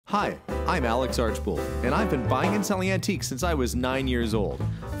Hi, I'm Alex Archbold, and I've been buying and selling antiques since I was 9 years old.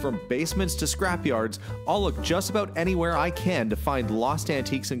 From basements to scrapyards, I'll look just about anywhere I can to find lost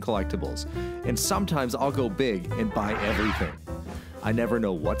antiques and collectibles. And sometimes I'll go big and buy everything. I never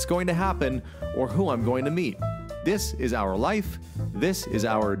know what's going to happen or who I'm going to meet. This is our life, this is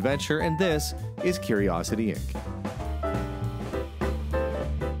our adventure, and this is Curiosity Inc.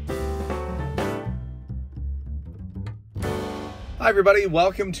 Hi everybody,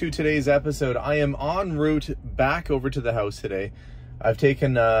 welcome to today's episode. I am en route back over to the house today. I've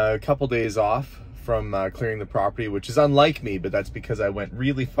taken a couple days off from clearing the property, which is unlike me, but that's because I went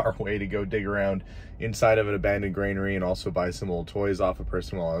really far away to go dig around inside of an abandoned granary and also buy some old toys off a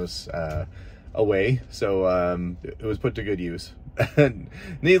person while I was away. So it was put to good use.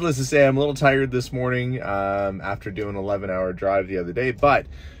 Needless to say, I'm a little tired this morning after doing an 11-hour drive the other day, but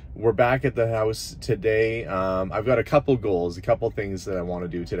we're back at the house today. I've got a couple goals, a couple things that I want to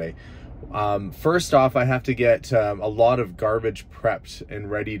do today. First off, I have to get a lot of garbage prepped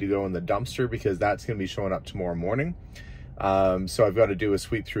and ready to go in the dumpster because that's going to be showing up tomorrow morning. So I've got to do a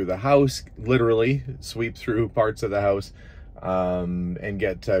sweep through the house, literally sweep through parts of the house and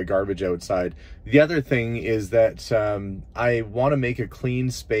get garbage outside. The other thing is that I want to make a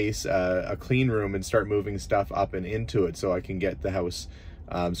clean space, a clean room, and start moving stuff up and into it so I can get the house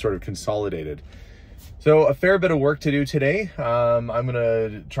sort of consolidated. So a fair bit of work to do today. I'm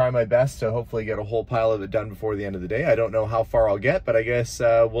gonna try my best to hopefully get a whole pile of it done before the end of the day. I don't know how far I'll get, but I guess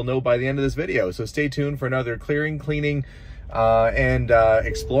we'll know by the end of this video. So stay tuned for another clearing, cleaning, and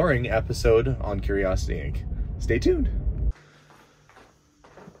exploring episode on Curiosity Inc. Stay tuned.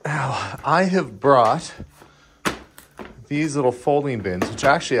 Now, I have brought these little folding bins, which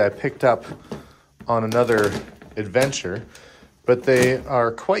actually I picked up on another adventure, but they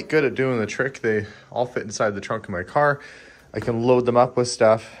are quite good at doing the trick. They all fit inside the trunk of my car. I can load them up with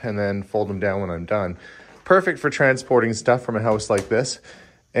stuff and then fold them down when I'm done. Perfect for transporting stuff from a house like this.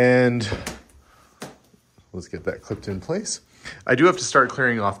 And let's get that clipped in place. I do have to start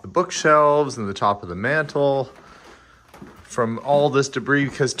clearing off the bookshelves and the top of the mantle from all this debris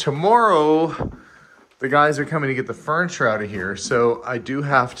because tomorrow the guys are coming to get the furniture out of here. So I do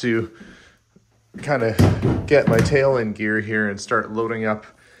have to kind of get my tail in gear here and start loading up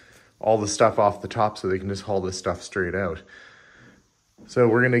all the stuff off the top so they can just haul this stuff straight out. So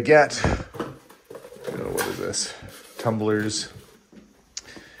we're gonna get, what is this? Tumblers.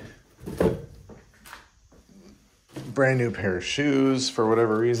 Brand new pair of shoes for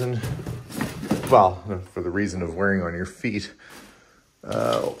whatever reason. Well, for the reason of wearing on your feet.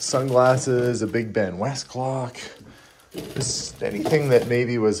 Sunglasses, a Big Ben West clock. Just anything that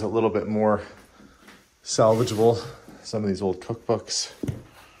maybe was a little bit more salvageable. Some of these old cookbooks.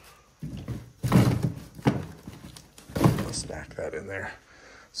 I'll stack that in there.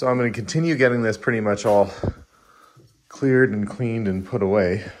 So I'm going to continue getting this pretty much all cleared and cleaned and put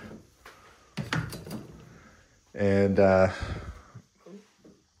away. And the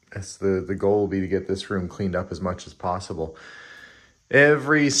goal will be to get this room cleaned up as much as possible.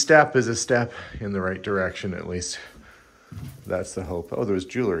 Every step is a step in the right direction, at least. That's the hope. Oh, there's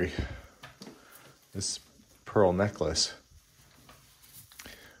jewelry. This pearl necklace.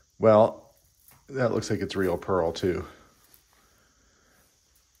 Well, that looks like it's real pearl too.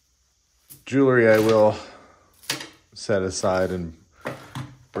 Jewelry I will set aside and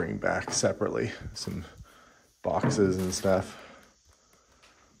bring back separately. Some boxes and stuff.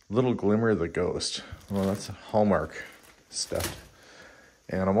 Little Glimmer the Ghost. Well, that's a Hallmark stuffed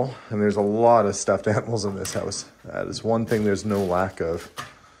animal. And there's a lot of stuffed animals in this house. That is one thing there's no lack of.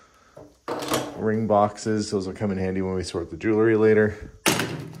 Ring boxes, those will come in handy when we sort the jewelry later.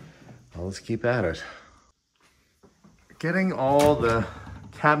 Well, let's keep at it. Getting all the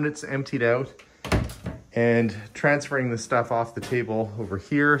cabinets emptied out and transferring the stuff off the table over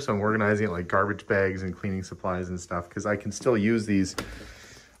here. So I'm organizing it like garbage bags and cleaning supplies and stuff because I can still use these.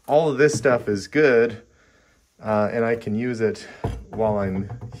 All of this stuff is good and I can use it while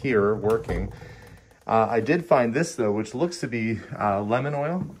I'm here working. I did find this though, which looks to be lemon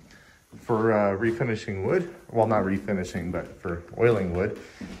oil for refinishing wood. Well, not refinishing, but for oiling wood.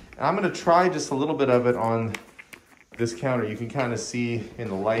 And I'm going to try just a little bit of it on this counter. You can kind of see in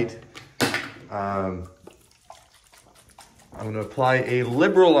the light. I'm going to apply a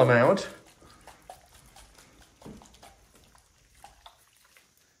liberal amount.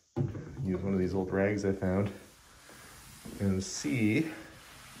 Use one of these old rags I found and see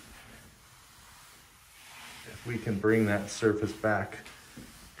if we can bring that surface back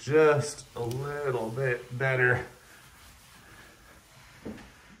just a little bit better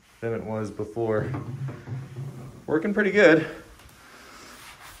than it was before. Working pretty good.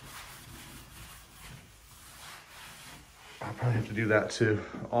 I have to do that to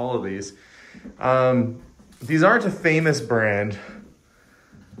all of these. These aren't a famous brand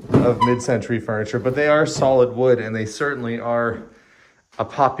of mid-century furniture, but they are solid wood and they certainly are a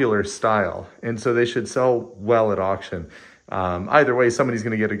popular style. And so they should sell well at auction. Either way, somebody's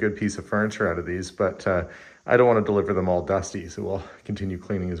going to get a good piece of furniture out of these, but I don't want to deliver them all dusty, so we'll continue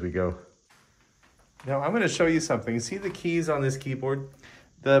cleaning as we go. Now I'm going to show you something. See the keys on this keyboard?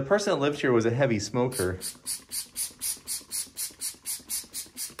 The person that lived here was a heavy smoker.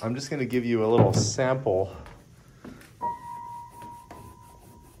 I'm just going to give you a little sample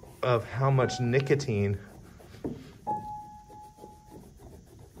of how much nicotine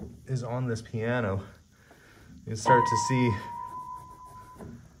is on this piano. You start to see,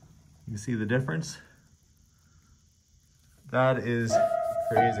 you see the difference? That is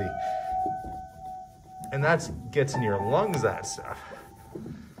crazy. And that gets in your lungs, that stuff.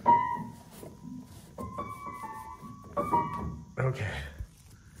 Okay.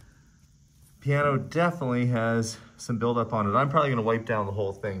 Piano definitely has some buildup on it. I'm probably gonna wipe down the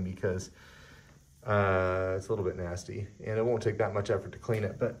whole thing because it's a little bit nasty and it won't take that much effort to clean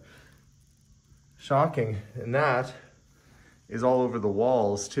it, but shocking. And that is all over the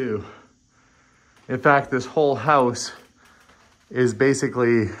walls too. In fact, this whole house is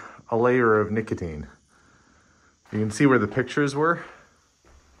basically a layer of nicotine. You can see where the pictures were.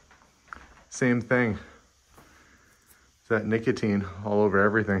 Same thing. It's that nicotine all over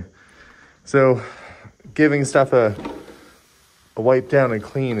everything. So giving stuff a wipe down and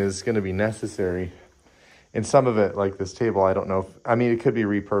clean is going to be necessary. And some of it, like this table, I don't know if, I mean, it could be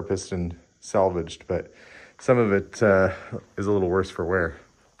repurposed and salvaged, but some of it is a little worse for wear.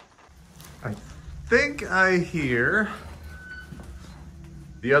 I think I hear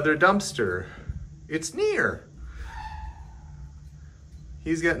the other dumpster. It's near.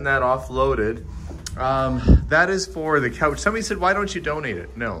 He's getting that offloaded. That is for the couch. Somebody said, why don't you donate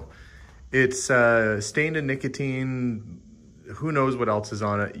it? No. It's stained in nicotine. Who knows what else is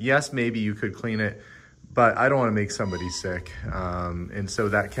on it? Yes, maybe you could clean it, but I don't want to make somebody sick. And so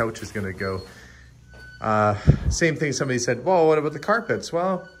that couch is going to go. Same thing, somebody said, well, what about the carpets?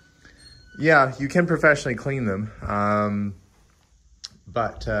 Well, yeah, you can professionally clean them.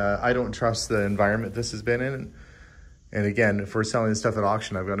 But I don't trust the environment this has been in. And again, if we're selling stuff at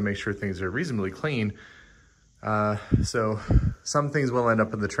auction, I've got to make sure things are reasonably clean. So some things will end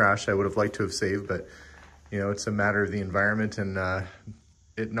up in the trash I would have liked to have saved, but you know, it's a matter of the environment and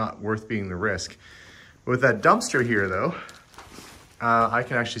it not worth being the risk. With that dumpster here though, I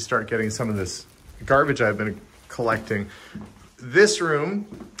can actually start getting some of this garbage I've been collecting. This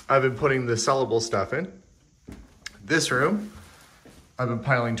room, I've been putting the sellable stuff in. This room, I've been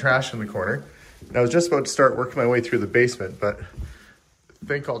piling trash in the corner. And I was just about to start working my way through the basement, but I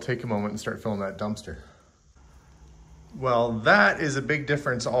think I'll take a moment and start filling that dumpster. Well, that is a big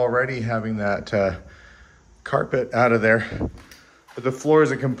difference already, having that carpet out of there. But the floor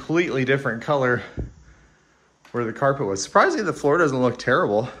is a completely different color where the carpet was. Surprisingly, the floor doesn't look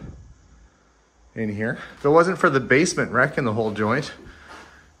terrible in here. If it wasn't for the basement wrecking the whole joint,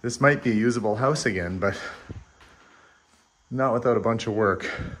 this might be a usable house again, but not without a bunch of work.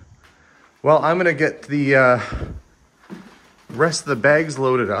 Well, I'm gonna get the rest of the bags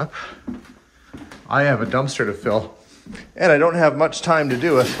loaded up. I have a dumpster to fill and I don't have much time to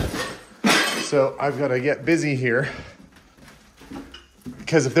do it. So I've got to get busy here,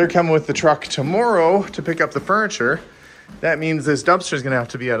 because if they're coming with the truck tomorrow to pick up the furniture, that means this dumpster is going to have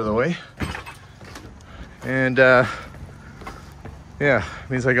to be out of the way. And yeah,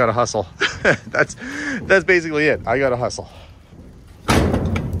 means I got to hustle. That's basically it. I got to hustle.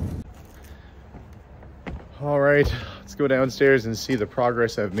 All right, let's go downstairs and see the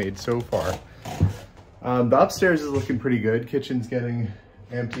progress I've made so far. The upstairs is looking pretty good. Kitchen's getting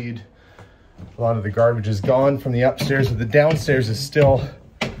emptied. A lot of the garbage is gone from the upstairs, but the downstairs is still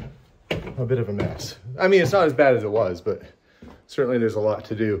a bit of a mess. I mean, it's not as bad as it was, but certainly there's a lot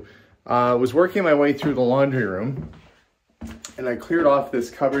to do. I was working my way through the laundry room and I cleared off this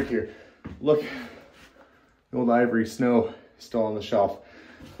cupboard here. Look, the old ivory snow still on the shelf,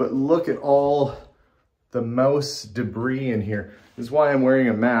 but look at all the mouse debris in here. This is why I'm wearing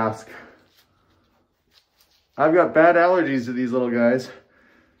a mask. I've got bad allergies to these little guys,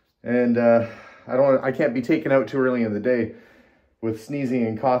 and I can't be taken out too early in the day with sneezing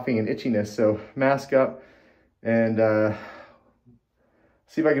and coughing and itchiness. So mask up and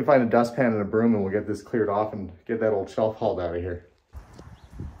see if I can find a dustpan and a broom, and we'll get this cleared off and get that old shelf hauled out of here.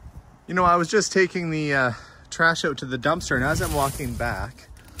 You know, I was just taking the trash out to the dumpster, and as I'm walking back,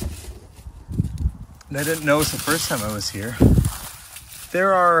 and I didn't notice the first time I was here,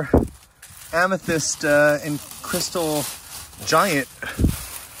 there are amethyst and crystal giant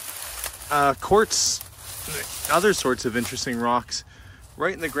quartz, other sorts of interesting rocks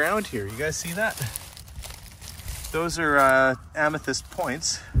right in the ground here. You guys see that? Those are amethyst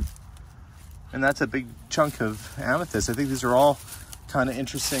points, and that's a big chunk of amethyst. I think these are all kind of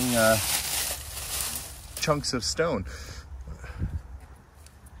interesting chunks of stone.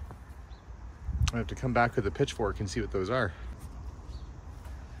 I have to come back with a pitchfork and see what those are.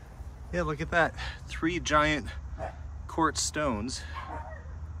 Yeah, look at that. 3 giant quartz stones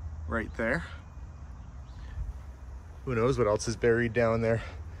right there. Who knows what else is buried down there.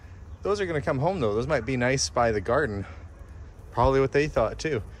 Those are gonna come home though. Those might be nice by the garden. Probably what they thought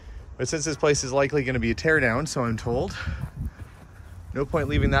too. But since this place is likely gonna be a tear down, so I'm told, no point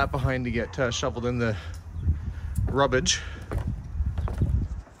leaving that behind to get shoveled in the rubbish.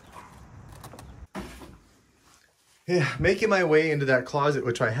 Yeah, making my way into that closet,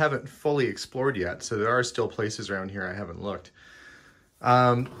 which I haven't fully explored yet. So there are still places around here I haven't looked.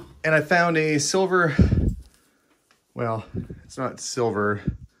 And I found a silver, well, it's not silver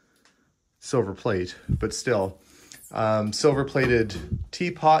plate, but still, silver plated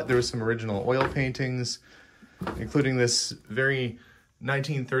teapot. There was some original oil paintings, including this very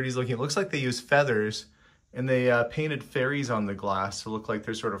 1930s looking, it looks like they used feathers, and they painted fairies on the glass to look like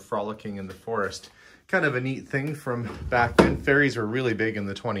they're sort of frolicking in the forest. Kind of a neat thing from back then. Fairies were really big in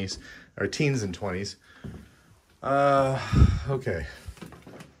the 20s, or teens and 20s. Okay.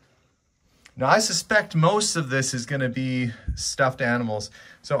 Now I suspect most of this is gonna be stuffed animals.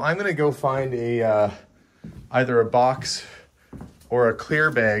 So I'm gonna go find a, either a box or a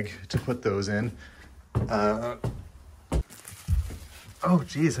clear bag to put those in. Oh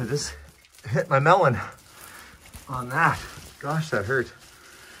geez, I just hit my melon on that. Gosh, that hurt.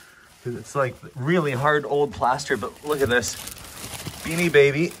 It's like really hard old plaster, but look at this. Beanie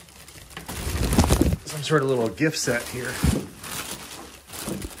Baby. Some sort of little gift set here.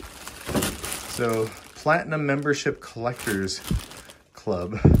 So, Platinum Membership Collectors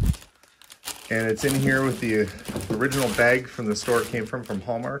Club. And it's in here with the original bag from the store it came from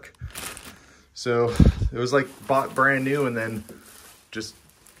Hallmark. So, it was like bought brand new, and then just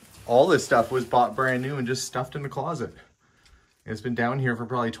all this stuff was bought brand new and just stuffed in the closet. And it's been down here for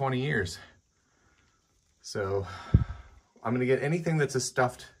probably 20 years. So I'm gonna get anything that's a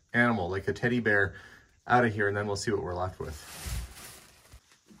stuffed animal, like a teddy bear, out of here, and then we'll see what we're left with.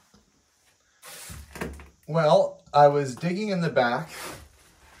 Well, I was digging in the back,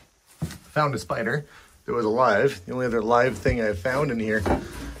 found a spider that was alive. The only other live thing I found in here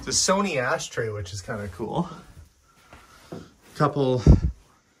is a Sony ashtray, which is kind of cool. A couple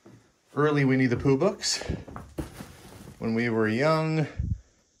early Winnie the Pooh books. When we were young,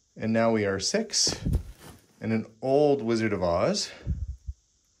 and now we are 6, and an old Wizard of Oz.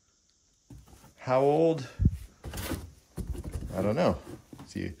 How old? I don't know.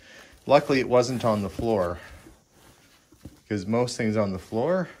 See, luckily it wasn't on the floor, because most things on the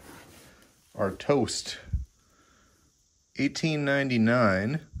floor are toast.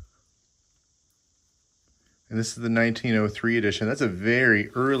 1899, and this is the 1903 edition. That's a very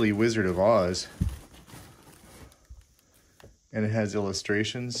early Wizard of Oz. And it has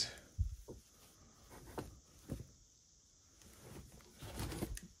illustrations.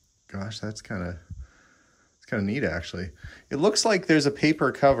 Gosh, that's kind of neat actually. It looks like there's a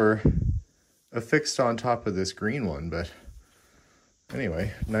paper cover affixed on top of this green one, but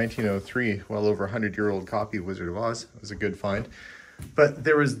anyway, 1903, well over 100-year-old copy of Wizard of Oz. It was a good find. But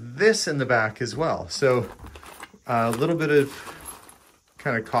there was this in the back as well. So a little bit of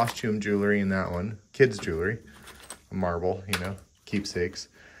kind of costume jewelry in that one, kids jewelry. Marble, you know, keepsakes.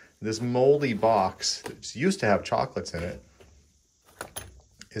 This moldy box that used to have chocolates in it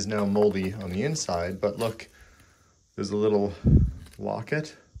is now moldy on the inside, but look, there's a little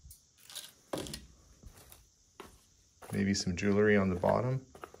locket. Maybe some jewelry on the bottom.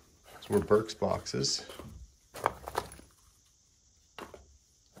 Those were Burke's boxes.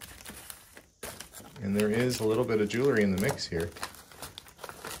 And there is a little bit of jewelry in the mix here.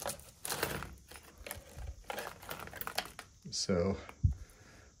 So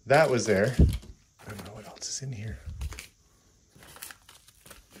that was there. I don't know what else is in here.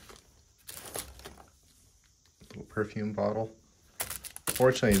 Little perfume bottle.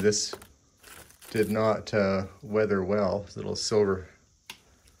 Fortunately, this did not weather well. It's a little silver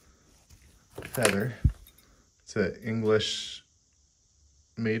feather. It's an English,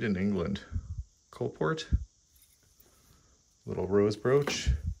 made in England, Colport. Little rose brooch.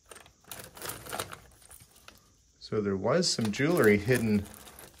 So there was some jewelry hidden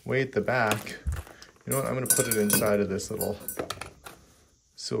way at the back. You know what, I'm gonna put it inside of this little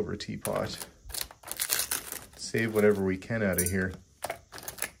silver teapot. save whatever we can out of here.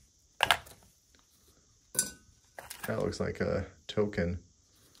 That looks like a token.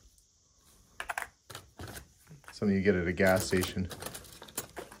 Something you get at a gas station.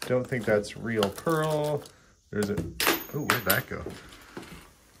 Don't think that's real pearl. There's a, oh, where'd that go?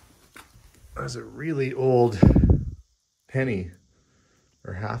 There's a really old penny,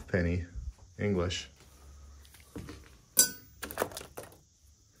 or half penny, English.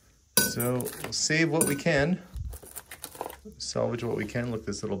 So we'll save what we can, salvage what we can. Look,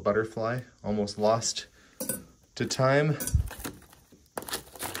 this little butterfly, almost lost to time.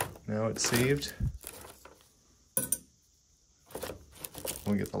 Now it's saved.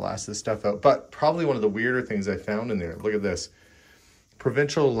 We'll get the last of this stuff out. But probably one of the weirder things I found in there, look at this.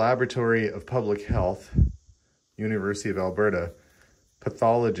 Provincial Laboratory of Public Health, University of Alberta,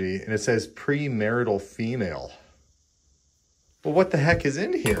 pathology, and it says premarital female. Well, what the heck is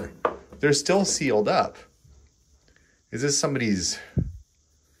in here? They're still sealed up. Is this somebody's,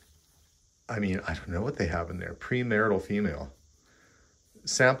 I mean, I don't know what they have in there. Premarital female.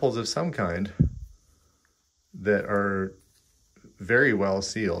 Samples of some kind that are very well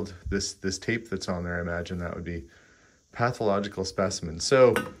sealed. This tape that's on there, I imagine that would be pathological specimens.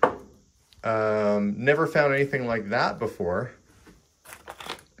 So, never found anything like that before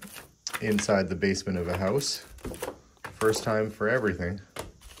inside the basement of a house. First time for everything.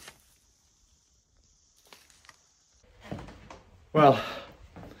 Well,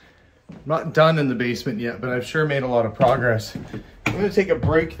 I'm not done in the basement yet, but I've sure made a lot of progress. I'm going to take a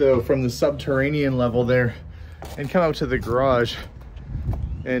break though from the subterranean level there and come out to the garage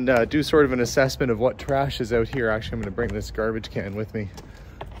and do sort of an assessment of what trash is out here. Actually, I'm going to bring this garbage can with me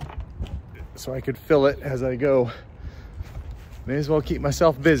so I could fill it as I go. May as well keep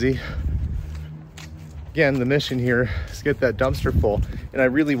myself busy. Again, the mission here is to get that dumpster full, and I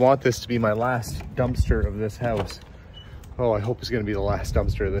really want this to be my last dumpster of this house. Oh, I hope it's going to be the last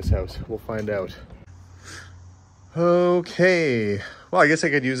dumpster of this house. We'll find out. Okay, well, I guess I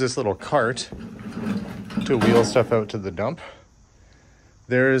could use this little cart to wheel stuff out to the dump.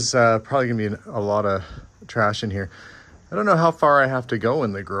 There's probably gonna be a lot of trash in here. I don't know how far I have to go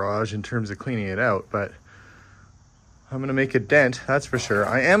in the garage in terms of cleaning it out, but I'm gonna make a dent, that's for sure.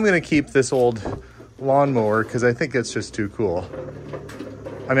 I am gonna keep this old lawnmower because I think it's just too cool.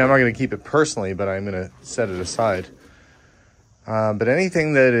 I mean, I'm not gonna keep it personally, but I'm gonna set it aside. But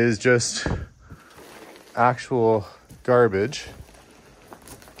anything that is just actual garbage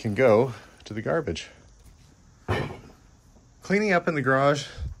can go to the garbage. Cleaning up in the garage,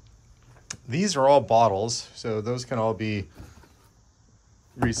 these are all bottles, so those can all be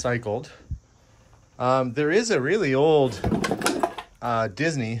recycled. There is a really old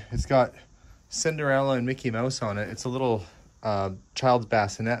Disney. It's got Cinderella and Mickey Mouse on it. It's a little child's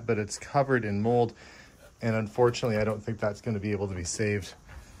bassinet, but it's covered in mold, and unfortunately I don't think that's going to be able to be saved.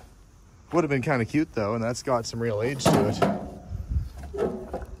 Would have been kind of cute though, and that's got some real age to it.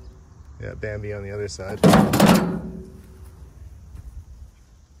 Yeah, Bambi on the other side.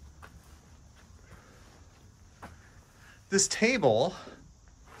 This table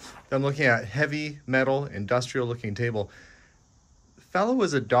that I'm looking at, heavy metal, industrial looking table. The fellow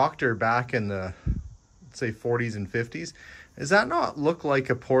was a doctor back in the, let's say, 40s and 50s. Does that not look like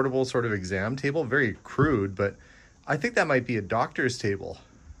a portable sort of exam table? Very crude, but I think that might be a doctor's table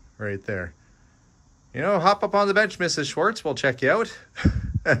right there. You know, hop up on the bench, Mrs. Schwartz, we'll check you out.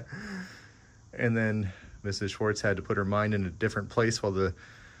 And then Mrs. Schwartz had to put her mind in a different place while the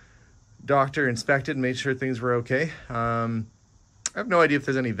doctor inspected and made sure things were okay. I have no idea if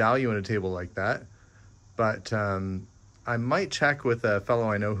there's any value in a table like that, but I might check with a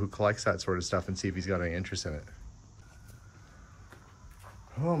fellow I know who collects that sort of stuff and see if he's got any interest in it.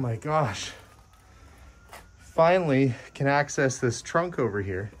 Oh my gosh. Finally can access this trunk over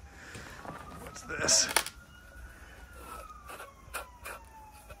here. What's this?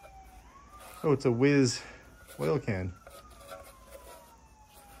 Oh, it's a Whiz oil can.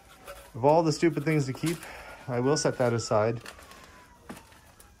 Of all the stupid things to keep, I will set that aside.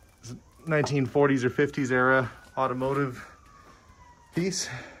 1940s or 50s era automotive piece.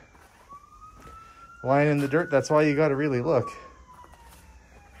 Lying in the dirt, that's why you gotta really look.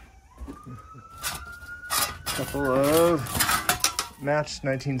 Couple of matched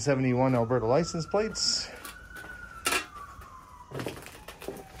 1971 Alberta license plates.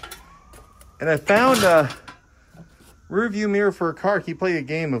 And I found a rear view mirror for a car. Can you play a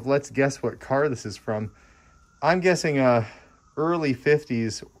game of let's guess what car this is from? I'm guessing a early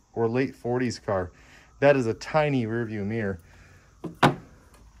 50s or late 40s car. That is a tiny rear view mirror.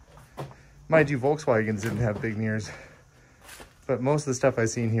 Mind you, Volkswagens didn't have big mirrors, but most of the stuff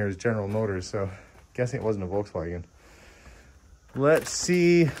I've seen here is General Motors, so Guessing it wasn't a Volkswagen. Let's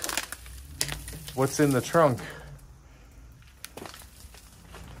see what's in the trunk.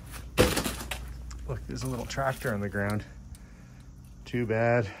 Look, there's a little tractor on the ground. Too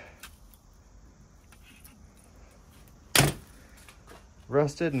bad.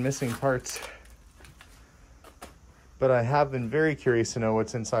 Rusted and missing parts. But I have been very curious to know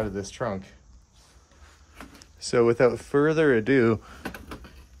what's inside of this trunk. So without further ado,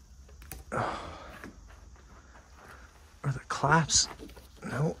 are the clasps?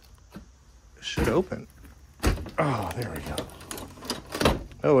 No, it should open. Oh, there we go.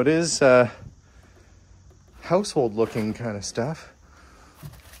 Oh, it is household looking kind of stuff.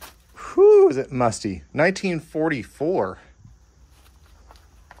 Whew, is it musty? 1944.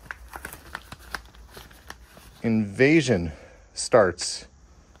 Invasion starts.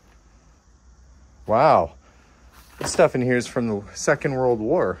 Wow. This stuff in here is from the Second World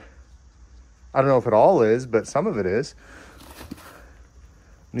War. I don't know if it all is, but some of it is.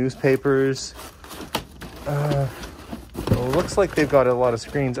 Newspapers. Well, it looks like they've got a lot of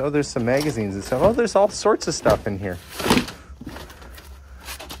screens. Oh, there's some magazines and stuff. Oh, there's all sorts of stuff in here.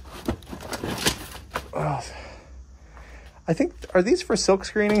 Oh, I think, are these for silk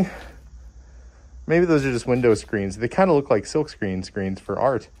screening? Maybe those are just window screens. They kind of look like silk screens for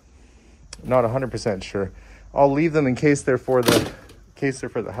art. Not 100% sure. I'll leave them in case they're for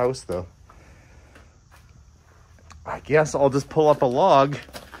the house, though. I guess I'll just pull up a log.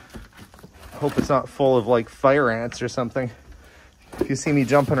 Hope it's not full of like fire ants or something. If you see me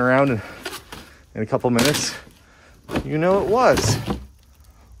jumping around in a couple minutes, you know it was.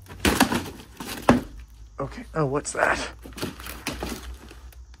 Okay, oh, what's that?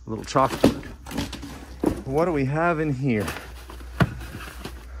 A little chalkboard. What do we have in here?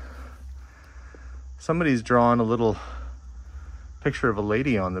 Somebody's drawn a little picture of a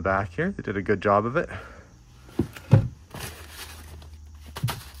lady on the back here. They did a good job of it.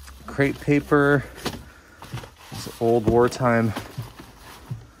 Crepe paper. This old wartime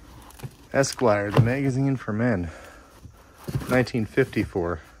Esquire, the magazine for men.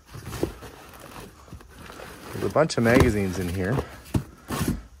 1954. There's a bunch of magazines in here.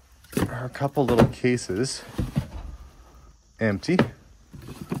 There are a couple little cases. Empty.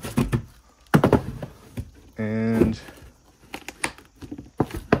 And I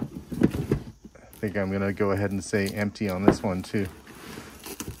think I'm going to go ahead and say empty on this one too.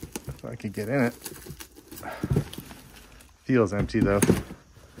 If I could get in it. Feels empty though.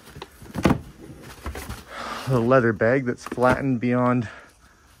 A leather bag that's flattened beyond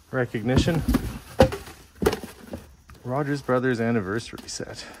recognition. Rogers Brothers anniversary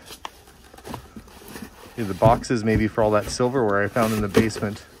set. Here, the boxes maybe for all that silverware I found in the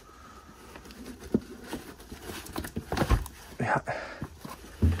basement. Yeah.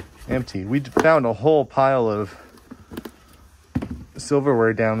 Empty. We found a whole pile of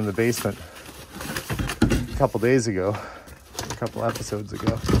silverware down in the basement a couple days ago, a couple episodes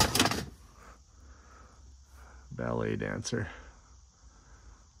ago. Ballet dancer.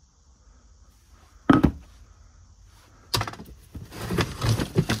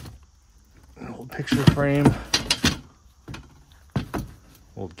 An old picture frame.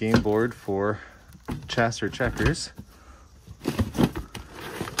 Old game board for chess or checkers.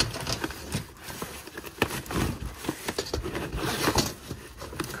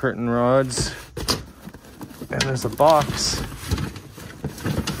 Curtain rods. And there's a box.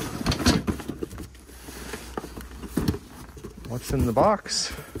 What's in the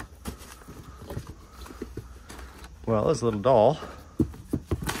box? Well, it's a little doll.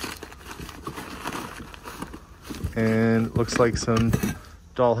 And it looks like some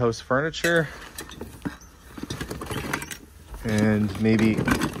dollhouse furniture. And maybe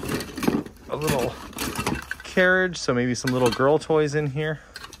a little carriage, so maybe some little girl toys in here.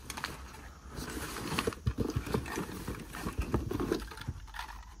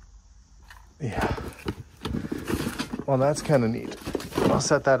 Yeah. Well, that's kind of neat. I'll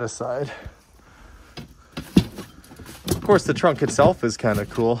set that aside. Of course, the trunk itself is kind of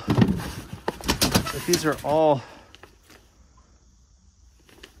cool. But these are all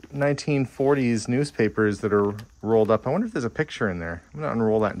 1940s newspapers that are rolled up. I wonder if there's a picture in there. I'm gonna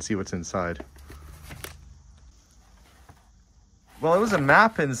unroll that and see what's inside. Well, it was a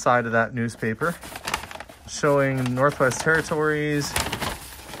map inside of that newspaper showing Northwest Territories,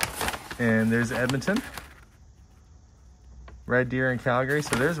 and there's Edmonton, Red Deer, and Calgary.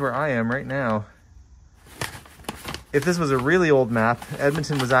 So there's where I am right now. If this was a really old map,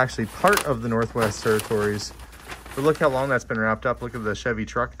 Edmonton was actually part of the Northwest Territories. But look how long that's been wrapped up. Look at the Chevy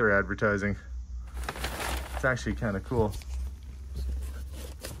truck they're advertising. It's actually kind of cool.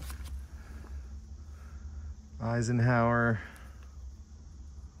 Eisenhower.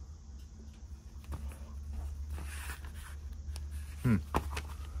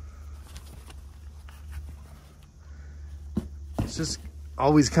 It's just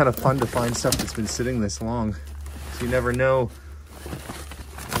always kind of fun to find stuff that's been sitting this long. So you never know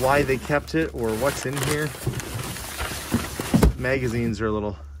why they kept it or what's in here. Magazines are a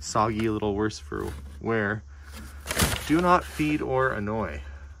little soggy, a little worse for wear. Do not feed or annoy.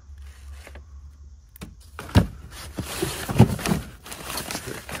 The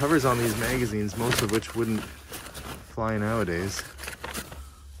covers on these magazines, most of which wouldn't fly nowadays.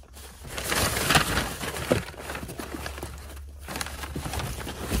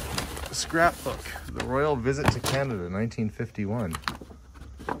 Scrapbook, The Royal Visit to Canada, 1951.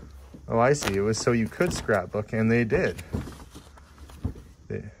 Oh, I see. It was so you could scrapbook, and they did.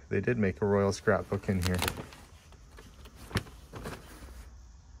 They did make a royal scrapbook in here.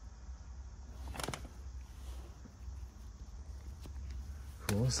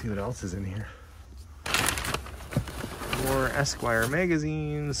 Cool, let's see what else is in here. More Esquire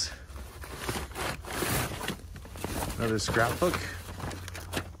magazines. Another scrapbook.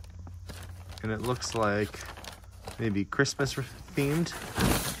 And it looks like maybe Christmas themed.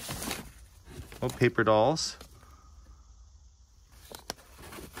 Oh, paper dolls.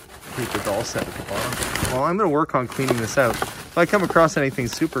 Paper doll set at the bottom. Well, I'm gonna work on cleaning this out. If I come across anything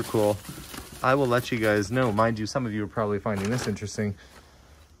super cool, I will let you guys know. Mind you, some of you are probably finding this interesting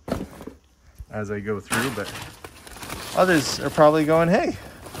as I go through, but others are probably going, hey,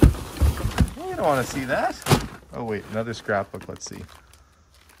 you don't wanna see that. Oh wait, another scrapbook, let's see.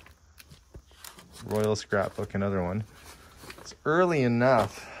 Royal scrapbook, another one. It's early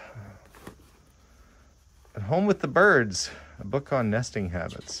enough. At Home with the Birds, a book on nesting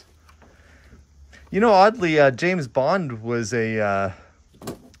habits. You know, oddly, James Bond was the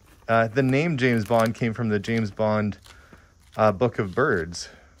name James Bond came from the James Bond Book of Birds.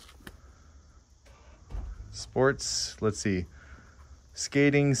 Sports, let's see.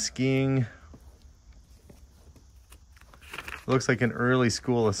 Skating, skiing. Looks like an early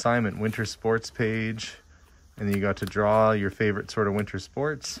school assignment, winter sports page. And then you got to draw your favorite sort of winter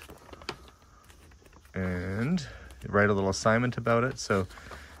sports. And write a little assignment about it. So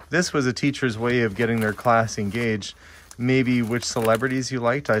this was a teacher's way of getting their class engaged. Maybe which celebrities you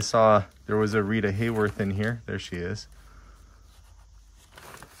liked. I saw there was a Rita Hayworth in here. There she is.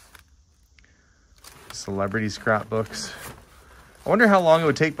 Celebrity scrapbooks. I wonder how long it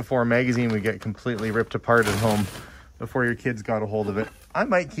would take before a magazine would get completely ripped apart at home before your kids got a hold of it. I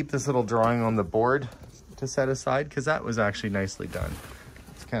might keep this little drawing on the board to set aside because that was actually nicely done.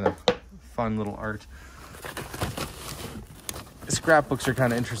 It's kind of fun little art. Scrapbooks are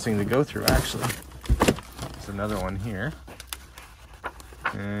kind of interesting to go through, actually. There's another one here.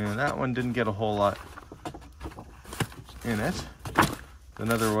 And that one didn't get a whole lot in it.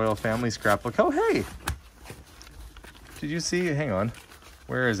 Another royal family scrapbook. Oh, hey! Did you see? Hang on.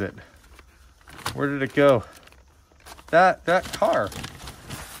 Where is it? Where did it go? That car.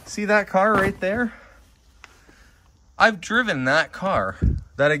 See that car right there? I've driven that car.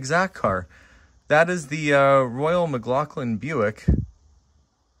 That exact car. That is the Royal McLaughlin Buick.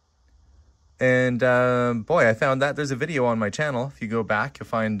 And boy, I found that. There's a video on my channel. If you go back, you'll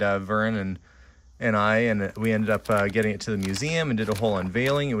find Vern and we ended up getting it to the museum and did a whole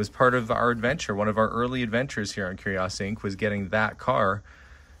unveiling. It was part of our adventure. One of our early adventures here on Curiosity Inc. was getting that car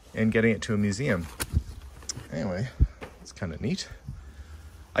and getting it to a museum. Anyway, it's kind of neat.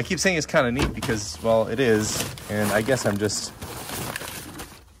 I keep saying it's kind of neat because, well, it is. And I guess I'm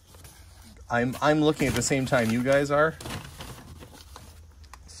looking at the same time you guys are.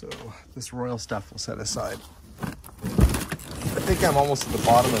 So this royal stuff will set aside. I think I'm almost at the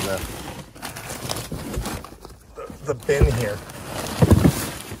bottom of the bin here.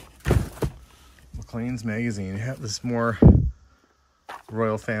 Maclean's magazine. Yeah, this more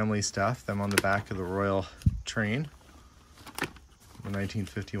royal family stuff. Them on the back of the royal train. The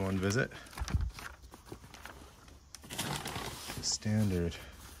 1951 visit. Standard.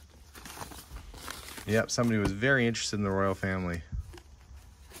 Yep, somebody was very interested in the royal family.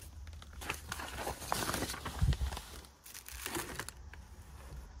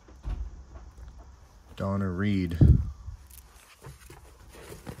 Donna Reed.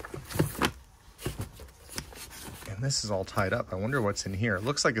 And this is all tied up. I wonder what's in here. It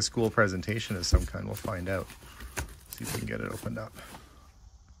looks like a school presentation of some kind. We'll find out. See if we can get it opened up.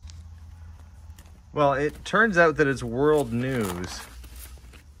 Well, it turns out that it's world news.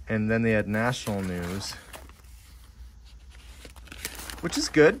 And then they had national news. Which is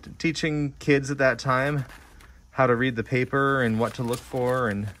good. Teaching kids at that time how to read the paper and what to look for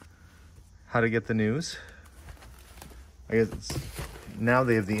and how to get the news. I guess now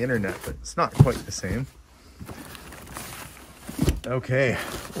they have the internet, but it's not quite the same. Okay,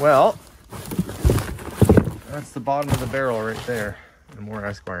 well, that's the bottom of the barrel right there, and more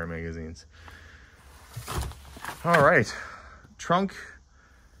Esquire magazines. All right, trunk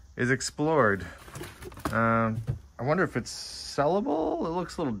is explored. I wonder if it's sellable. It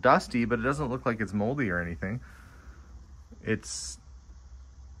looks a little dusty, but it doesn't look like it's moldy or anything. It's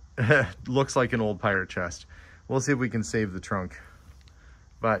looks like an old pirate chest. We'll see if we can save the trunk.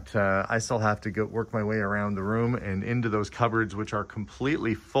 But I still have to go work my way around the room and into those cupboards, which are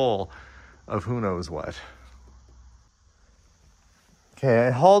completely full of who knows what. Okay,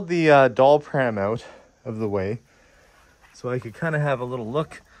 I hauled the doll pram out of the way so I could kind of have a little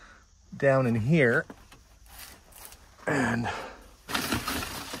look down in here. And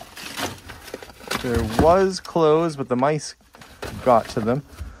there was clothes, but the mice got to them.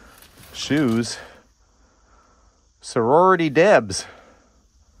 Shoes. Sorority Debs.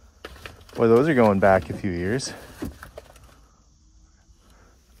 Boy, those are going back a few years.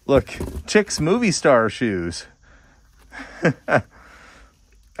 Look, Chick's movie star shoes.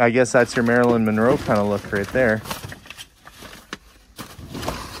 I guess that's your Marilyn Monroe kind of look right there.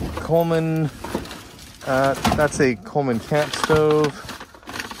 Coleman, that's a Coleman camp stove.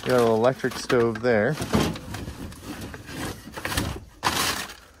 You got a little electric stove there.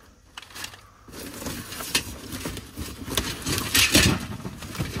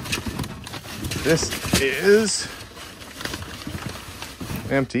 This is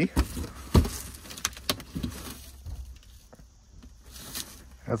empty.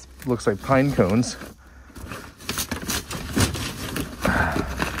 That looks like pine cones.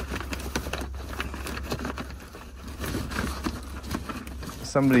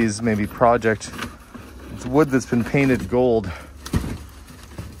 Somebody's maybe project. It's wood that's been painted gold.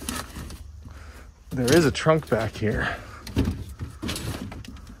 There is a trunk back here.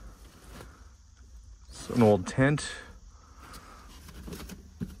 It's an old tent.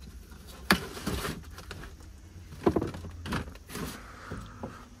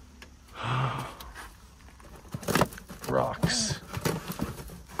 Rocks.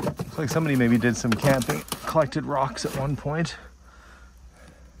 Looks like somebody maybe did some camping, collected rocks at one point.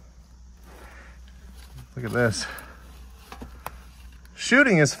 Look at this.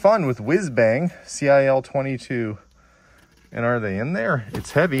 Shooting is fun with Whiz Bang CIL 22. And are they in there?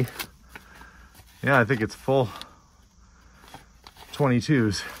 It's heavy. Yeah, I think it's full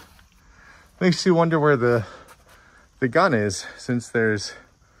 22s. Makes you wonder where the gun is, since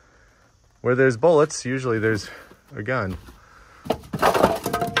where there's bullets, usually there's a gun.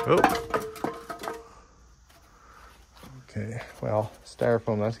 Oh. Okay, well,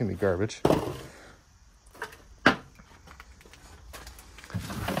 styrofoam, that's gonna be garbage.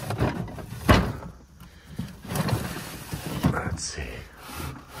 Let's see.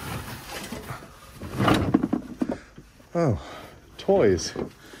 Oh, toys.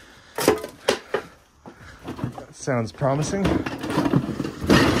 That sounds promising.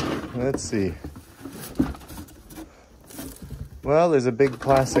 Let's see. Well, there's a big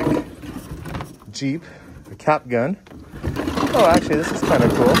classic Jeep, a cap gun. Oh, actually, this is kind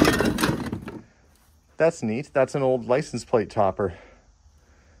of cool. That's neat. That's an old license plate topper.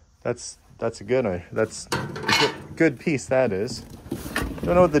 That's a good one. That's a good piece, that is.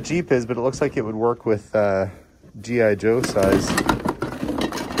 Don't know what the Jeep is, but it looks like it would work with G.I. Joe size.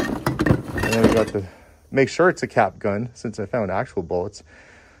 And then we got the, make sure it's a cap gun, since I found actual bullets.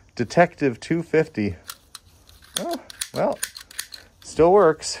 Detective 250. Oh, well, still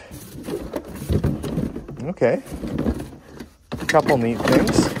works. Okay. A couple neat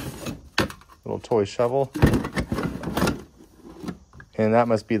things. Little toy shovel. And that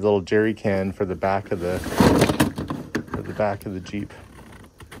must be the little jerry can for the back of the Jeep.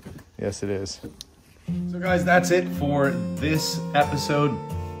 Yes, it is. So guys, that's it for this episode.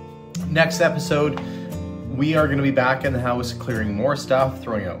 Next episode, we are going to be back in the house clearing more stuff,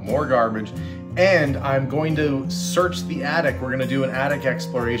 throwing out more garbage, and I'm going to search the attic. We're going to do an attic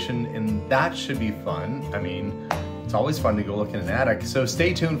exploration, and that should be fun. I mean, it's always fun to go look in an attic. So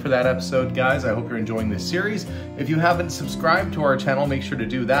stay tuned for that episode, guys. I hope you're enjoying this series. If you haven't subscribed to our channel, make sure to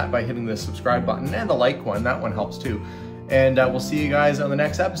do that by hitting the subscribe button and the like one. That one helps too. And we'll see you guys on the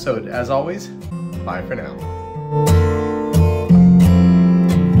next episode. As always, bye for now.